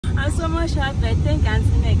so much happy. Thank Auntie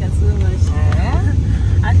Neka so much.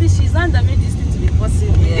 At least she's not made this thing to be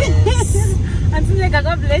possible. Yes. Auntie Neka,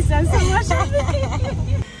 God bless you so much.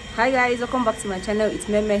 Hi guys, welcome back to my channel. It's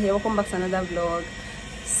Meme here. Welcome back to another vlog.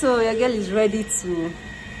 So your girl is ready to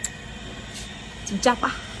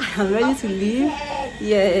Japa. I'm ready to leave.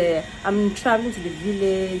 Yeah, I'm traveling to the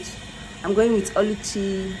village. I'm going with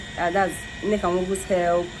Oluchi. That's Neka Mobu's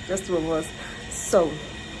help. Just two of us. So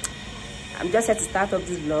I'm just here to start up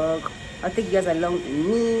this vlog. I'll take you guys along with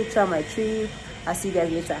me throughout my trip. I'll see you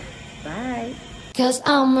guys later. Bye. Cause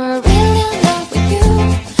I'm really in love with you.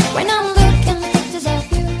 When I'm looking at pictures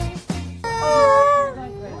of you. Oh,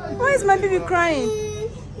 why is my baby crying?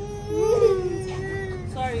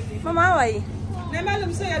 Sorry, baby. Mama, how are you?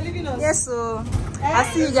 Nemelum, so you're leaving us? Yes, so I'll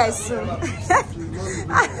see you guys soon.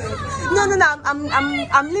 No,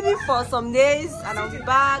 I'm leaving for some days and I'll be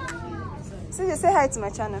back. CJ, say hi to my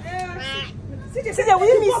channel. CJ, will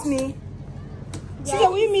you miss me? CJ,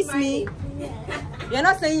 will you miss me? You're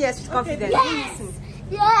not saying yes with confidence. Will you miss me?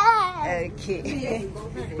 Yeah. Okay.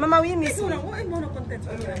 Mama, will you miss me?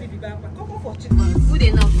 Good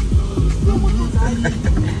enough.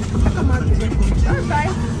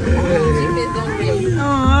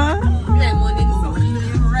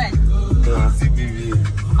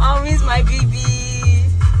 I'll miss my baby.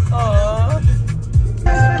 Oh.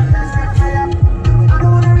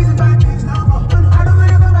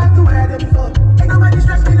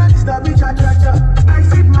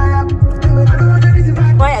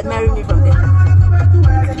 Why admiring me from there? I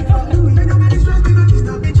told you.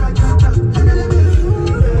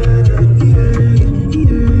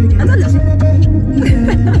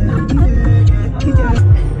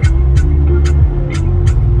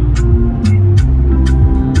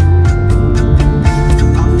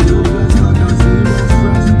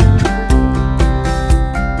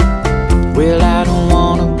 Well, I don't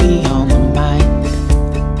wanna be on the mic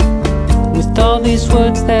with all these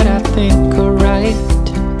words that I think are right,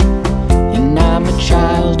 and I'm a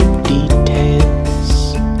child of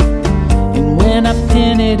details, and when I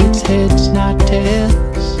pin it, it's heads, not tails.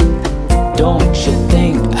 Don't you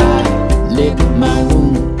think I lick my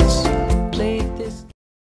wounds? Play this.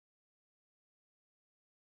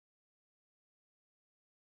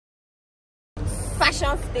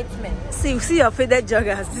 Fashion statement. See your faded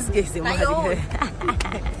joggers. This guy is the one.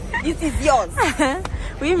 It is yours.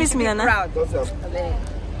 Will you miss me, Nana? Proud.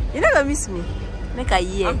 You're not gonna miss me. Make a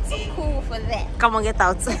year. I'm too cool for that. Come on, get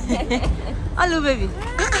out. Hello, baby.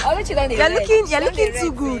 You're looking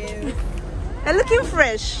too good. You're looking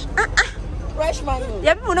fresh. Fresh mango.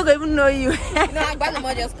 Yeah, people not gonna even know you. No, I'm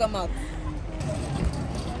gonna just come out.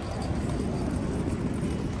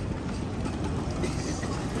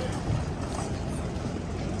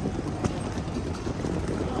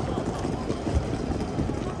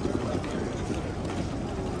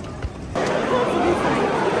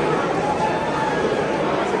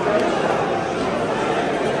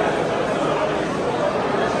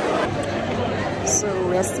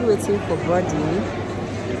 We're still waiting for boarding.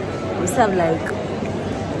 We still have like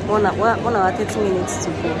 1 hour 30 minutes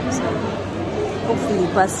to go, so hopefully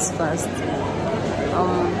it passes fast.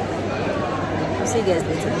 I'll see you guys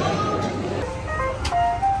later.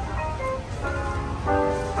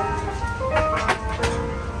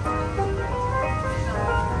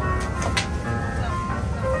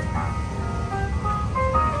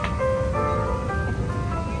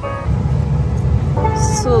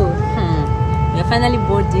 Finally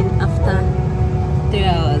boarding after 3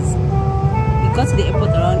 hours. We got to the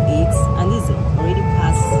airport around 8 and it's already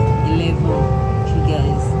past 11. You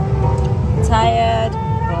guys, tired,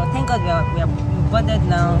 but thank God we are boarded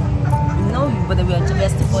now. No, but we are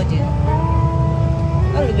still boarding.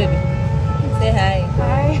 Hello, baby. Say hi.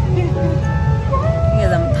 Hi.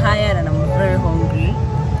 Because I'm tired and I'm very hungry.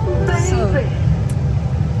 So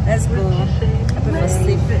let's go. I prefer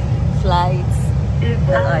safe flights. That's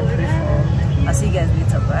what I prefer. I'll see you guys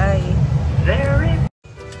later. Bye.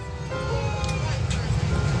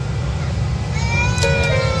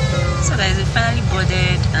 So guys, we finally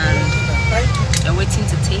boarded and we're waiting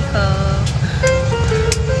to take off.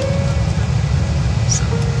 So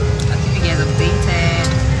I'll keep you guys updated.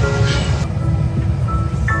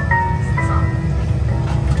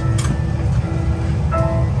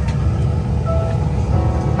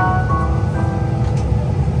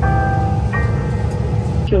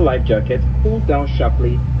 Your life jacket, pull down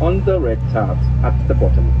sharply on the red tabs at the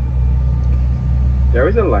bottom. There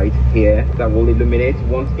is a light here that will illuminate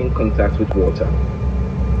once in contact with water.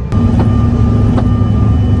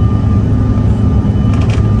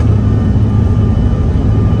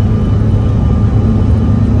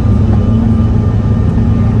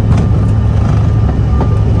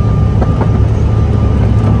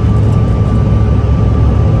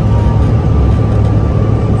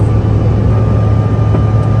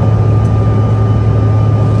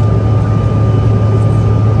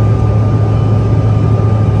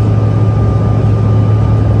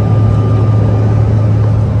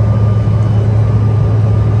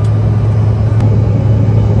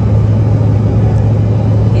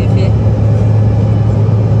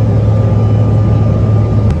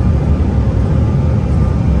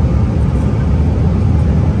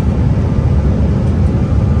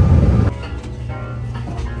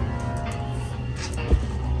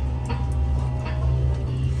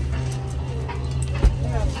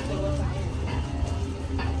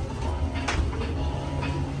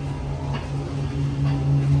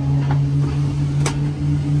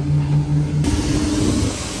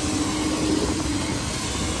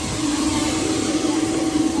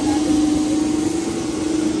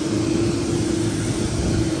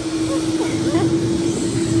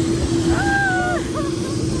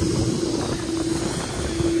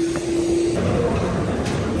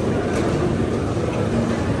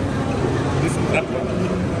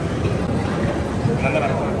 So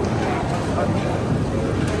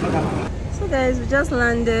guys, we just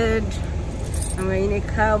landed and we're in a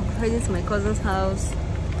cab heading to my cousin's house.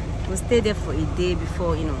 We'll stay there for a day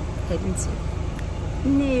before, you know, heading to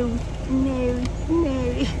no.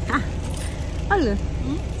 Hello.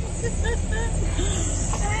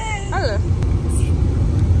 Hello.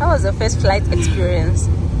 How was your first flight experience?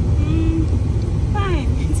 Fine.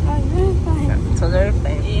 It was very fine. It was very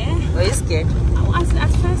fine. Yeah. Were you scared? At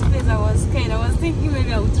first place, I was scared. I was thinking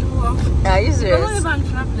maybe I would throw up. Are you serious? Whenever I'm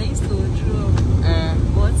traveling, I used to throw up.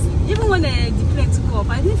 But even when the plane took off,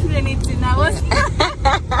 I didn't feel anything. I was.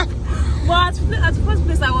 But at first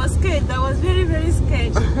place, I was scared. I was very, very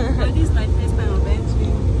scared. But this is my first time of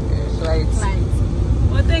entering Flight.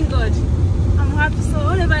 But thank God, I'm happy. So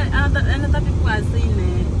whenever another people are saying,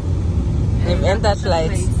 They've entered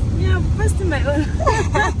flight. Yeah, first in my own.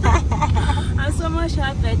 I'm so much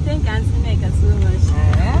happy. I thank Auntie Mega so much.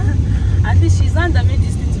 At least she's under me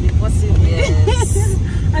this thing to be possible. Yes.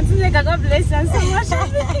 Auntie Mega, God bless you. I'm so much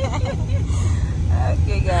happy.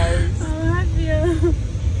 Okay, guys. I'm happy.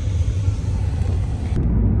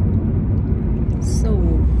 So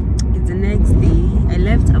it's the next day. I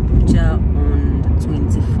left Abuja on the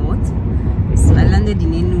 24th. So I landed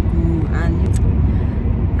in Enugu and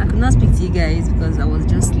I could not speak to you guys because I was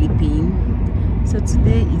just sleeping. So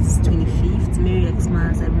today is 25th. Merry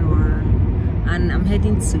Xmas everyone. And I'm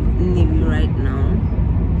heading to Nemelum right now.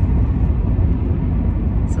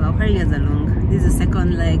 So I'll carry you guys along. This is the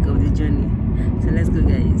second leg of the journey. So let's go,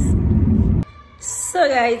 guys. So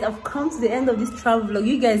guys, I've come to the end of this travel vlog.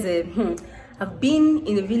 You guys I've been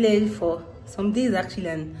in the village for some days actually,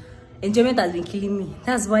 and enjoyment has been killing me.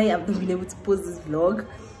 That's why I've not been able to post this vlog.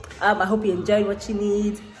 I hope you enjoyed watching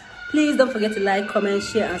it. Please don't forget to like, comment,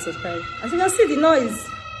 share, and subscribe. As you can see, the noise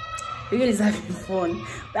really is having fun.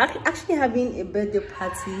 We're actually having a birthday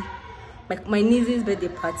party, like my niece's birthday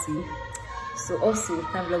party. So also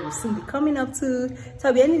that vlog will soon be coming up too. So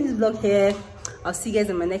I'll be ending this vlog here. I'll see you guys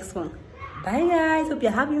in my next one. Bye guys. Hope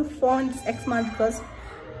you're having fun this Xmas because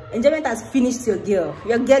enjoyment has finished your girl.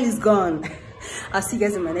 Your girl is gone. I'll see you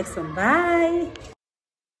guys in my next one. Bye.